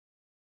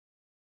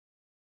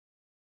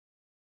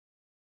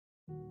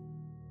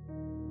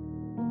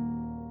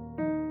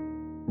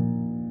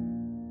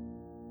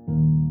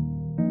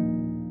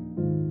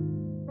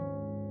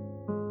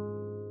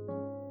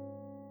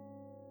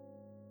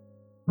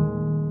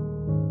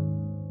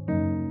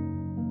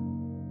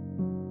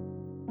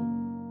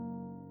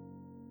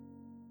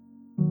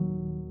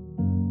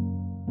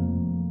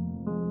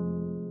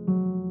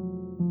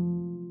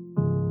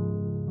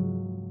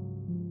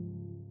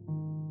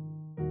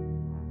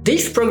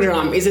This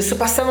program is a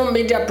Supa 7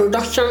 media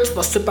production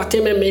for Supa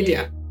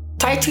Media,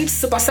 titled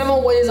Supa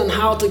 7 Ways on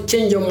How to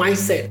Change Your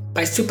Mindset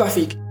by Supa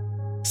Fik.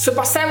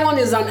 Supa 7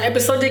 is an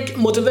episodic,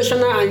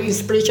 motivational and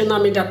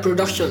inspirational media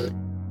production.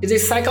 It's a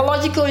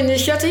psychological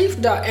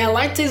initiative that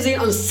enlightens you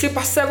on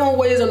Supa 7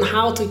 ways on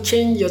how to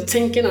change your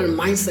thinking and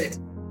mindset.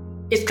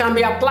 It can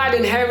be applied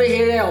in every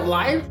area of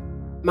life: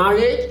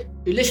 marriage,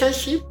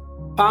 relationship,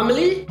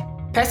 family,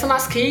 personal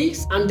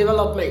skills and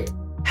development,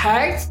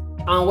 health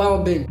and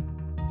well-being.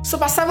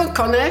 Supa 7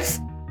 connects,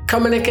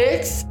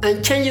 communicates,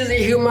 and changes the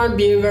human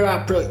behavioral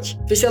approach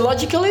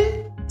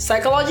physiologically,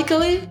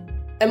 psychologically,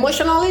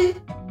 emotionally,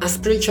 and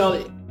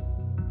spiritually.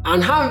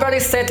 And I'm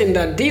very certain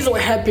that this will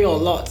help you a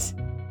lot.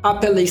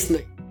 Happy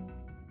listening.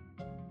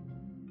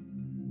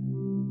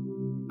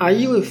 Are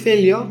you a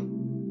failure?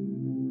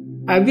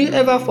 Have you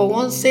ever for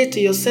once said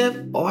to yourself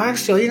or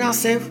asked your inner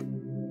self,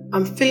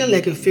 "I'm feeling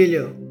like a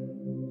failure"?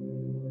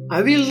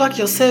 Have you locked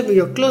yourself in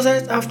your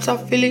closet after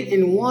failing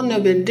in one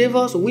of your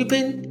endeavors,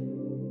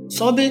 weeping,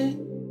 sobbing,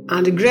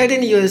 and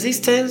regretting your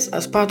existence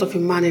as part of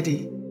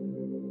humanity?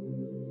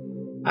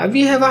 Have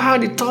you ever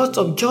had the thought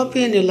of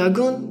jumping in a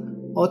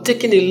lagoon or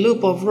taking a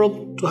loop of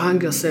rope to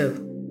hang yourself?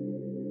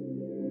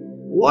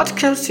 What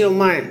comes to your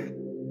mind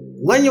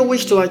when you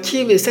wish to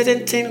achieve a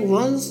certain thing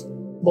once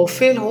but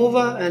fail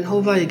over and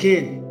over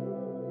again?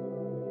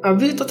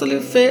 Have you totally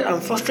failed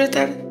and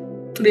frustrated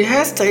to the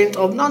extent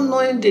of not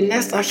knowing the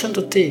next action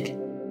to take?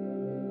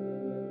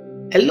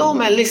 Hello,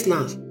 my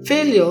listeners.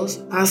 Failures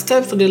are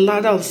steps to the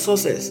ladder of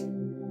success.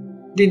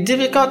 The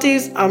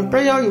difficulties and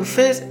prayer you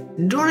face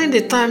during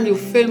the time you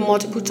fail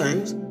multiple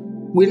times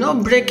will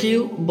not break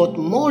you but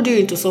mold you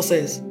into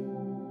success.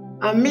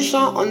 Our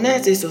mission on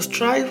earth is to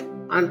strive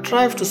and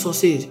thrive to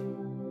succeed.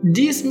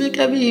 This makes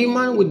every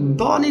human with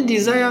burning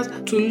desires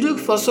to look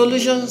for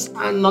solutions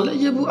and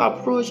knowledgeable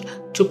approach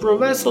to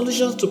provide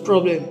solutions to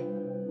problems.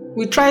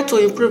 We try to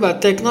improve our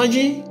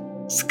technology,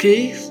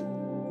 skills,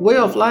 way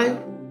of life,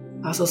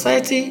 our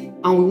society,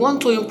 and we want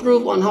to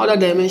improve on other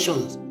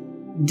dimensions.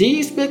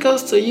 These make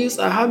us to use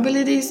our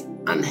abilities,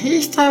 and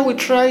each time we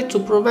try to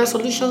provide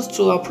solutions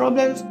to our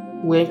problems,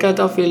 we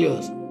encounter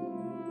failures.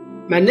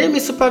 My name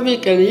is Supa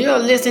Fik, and you are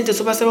listening to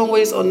Supa 7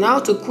 Ways on How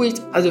to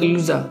Quit as a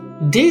Loser.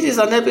 This is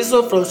an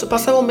episode from Supa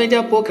 7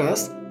 Media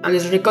Podcast and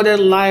is recorded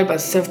live at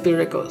S7ep8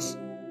 Records.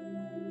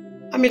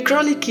 I'm a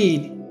curly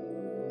kid.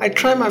 I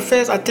tried my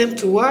first attempt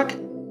to work,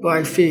 but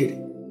I failed.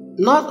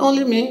 Not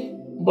only me,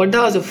 but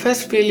that was the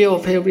first failure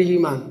of every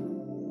human.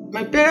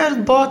 My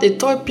parents bought a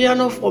toy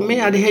piano for me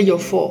at the age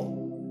of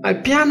 4. My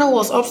piano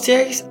was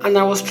upstairs and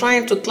I was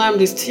trying to climb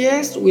the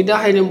stairs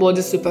without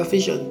anybody's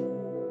supervision.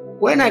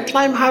 When I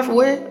climbed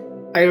halfway,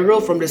 I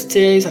rolled from the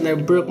stairs and I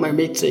broke my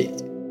mate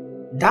teeth.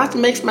 That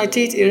makes my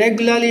teeth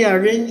irregularly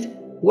arranged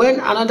when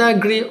another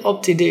grew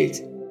up to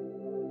date.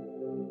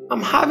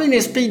 I'm having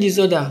a speech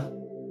disorder.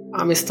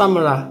 I'm a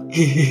stammerer.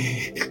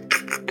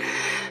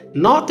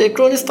 Not a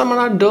chronic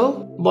stammerer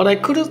though, but I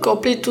couldn't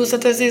complete 2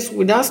 sentences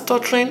without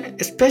stuttering,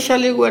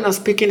 especially when I'm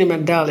speaking in my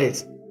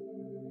dialect.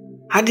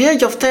 At the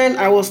age of 10,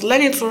 I was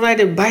learning to ride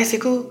a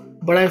bicycle,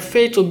 but I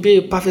failed to be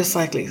a perfect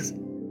cyclist.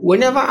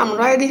 Whenever I'm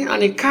riding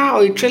and a car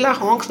or a trailer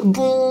honks,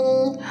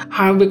 boom,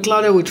 I'll be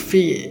clouded with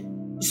fear.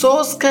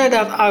 So scared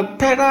that I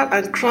pedaled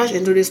and crashed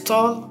into the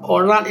stall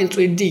or ran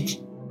into a ditch.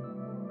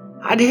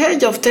 At the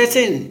age of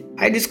 13,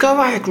 I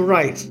discovered I could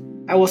write.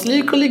 I was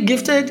lyrically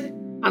gifted,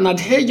 and at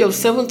the age of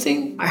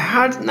 17, I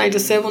had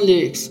 97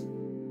 lyrics.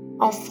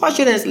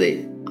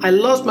 Unfortunately, I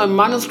lost my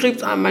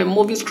manuscript and my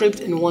movie script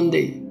in one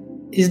day.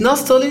 It's not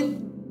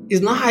stolen,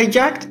 it's not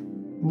hijacked,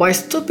 but I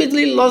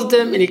stupidly lost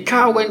them in a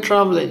car when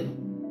traveling.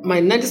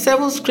 My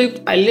 97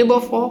 script I labor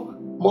for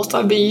must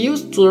have been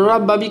used to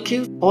wrap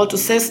barbecues or to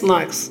sell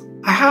snacks.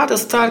 I had to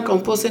start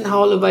composing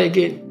all over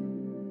again.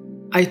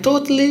 I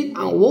totally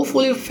and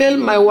woefully failed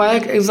my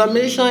WAEC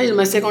examination in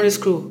my secondary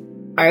school.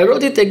 I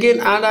wrote it again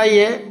another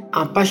year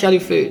and partially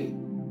failed.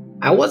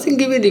 I wasn't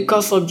given the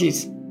core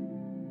subjects.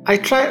 I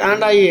tried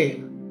another year,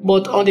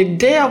 but on the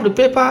day of the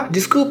paper, the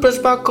school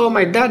principal called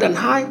my dad and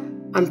I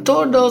and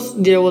told us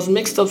there was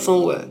mixed up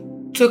somewhere.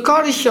 To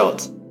cut it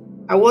short,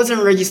 I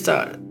wasn't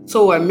registered,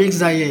 so I mixed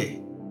that year.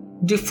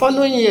 The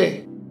following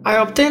year, I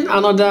obtained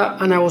another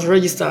and I was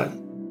registered.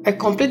 I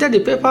completed the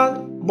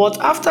paper, but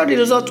after the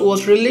result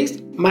was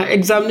released, my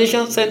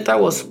examination center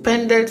was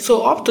suspended,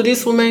 so up to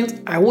this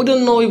moment, I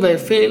wouldn't know if I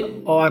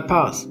failed or I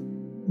passed.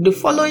 The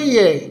following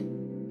year,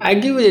 I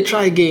give it a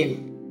try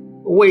again.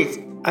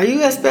 Wait, are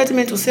you expecting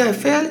me to say I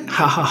failed?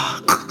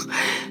 Haha.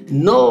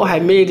 No, I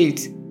made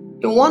it.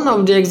 In one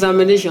of the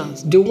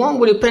examinations, the one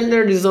with the pending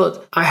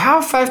result, I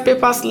have 5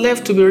 papers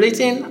left to be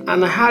written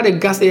and I had a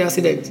ghastly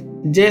accident.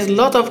 There's a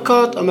lot of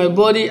cut on my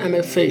body and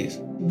my face.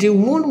 The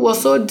wound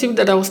was so deep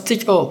that I was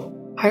stitched up.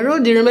 I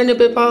wrote the remaining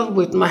papers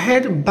with my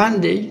head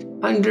bandaged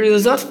and the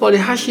result for the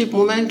hardship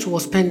moment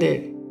was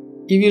pending.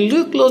 If you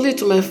look closely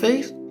to my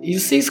face, you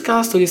see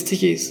scars to the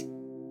stitches.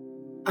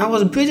 I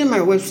was building my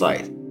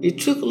website. It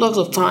took lots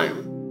of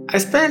time. I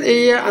spent a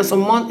year and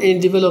some months in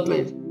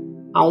development.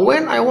 And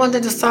when I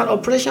wanted to start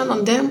operation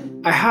on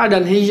them, I had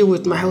an issue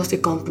with my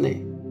hosting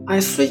company. I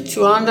switched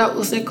to another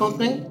hosting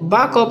company,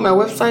 backed up my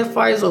website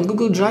files on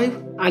Google Drive,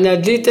 and I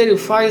deleted the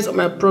files of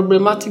my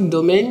problematic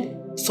domain,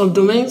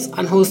 subdomains,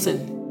 and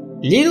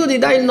hosting. Little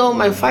did I know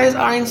my files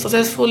aren't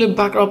successfully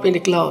backed up in the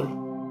cloud.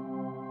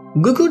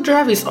 Google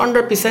Drive is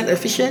 100%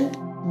 efficient,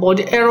 but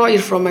the error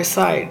is from my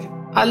side.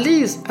 At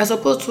least I'm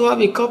supposed to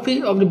have a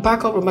copy of the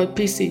backup on my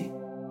PC.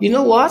 You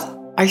know what?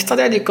 I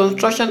started the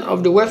construction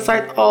of the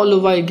website all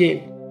over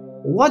again.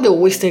 What a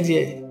wasted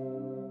year.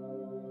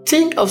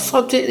 Think of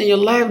something in your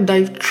life that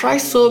you've tried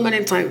so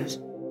many times.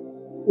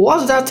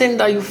 What's that thing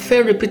that you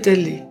fail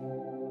repeatedly?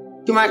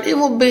 You might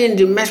even be in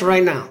the mess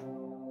right now.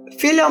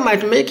 Failure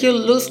might make you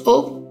lose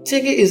hope,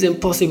 thinking it's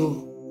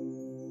impossible.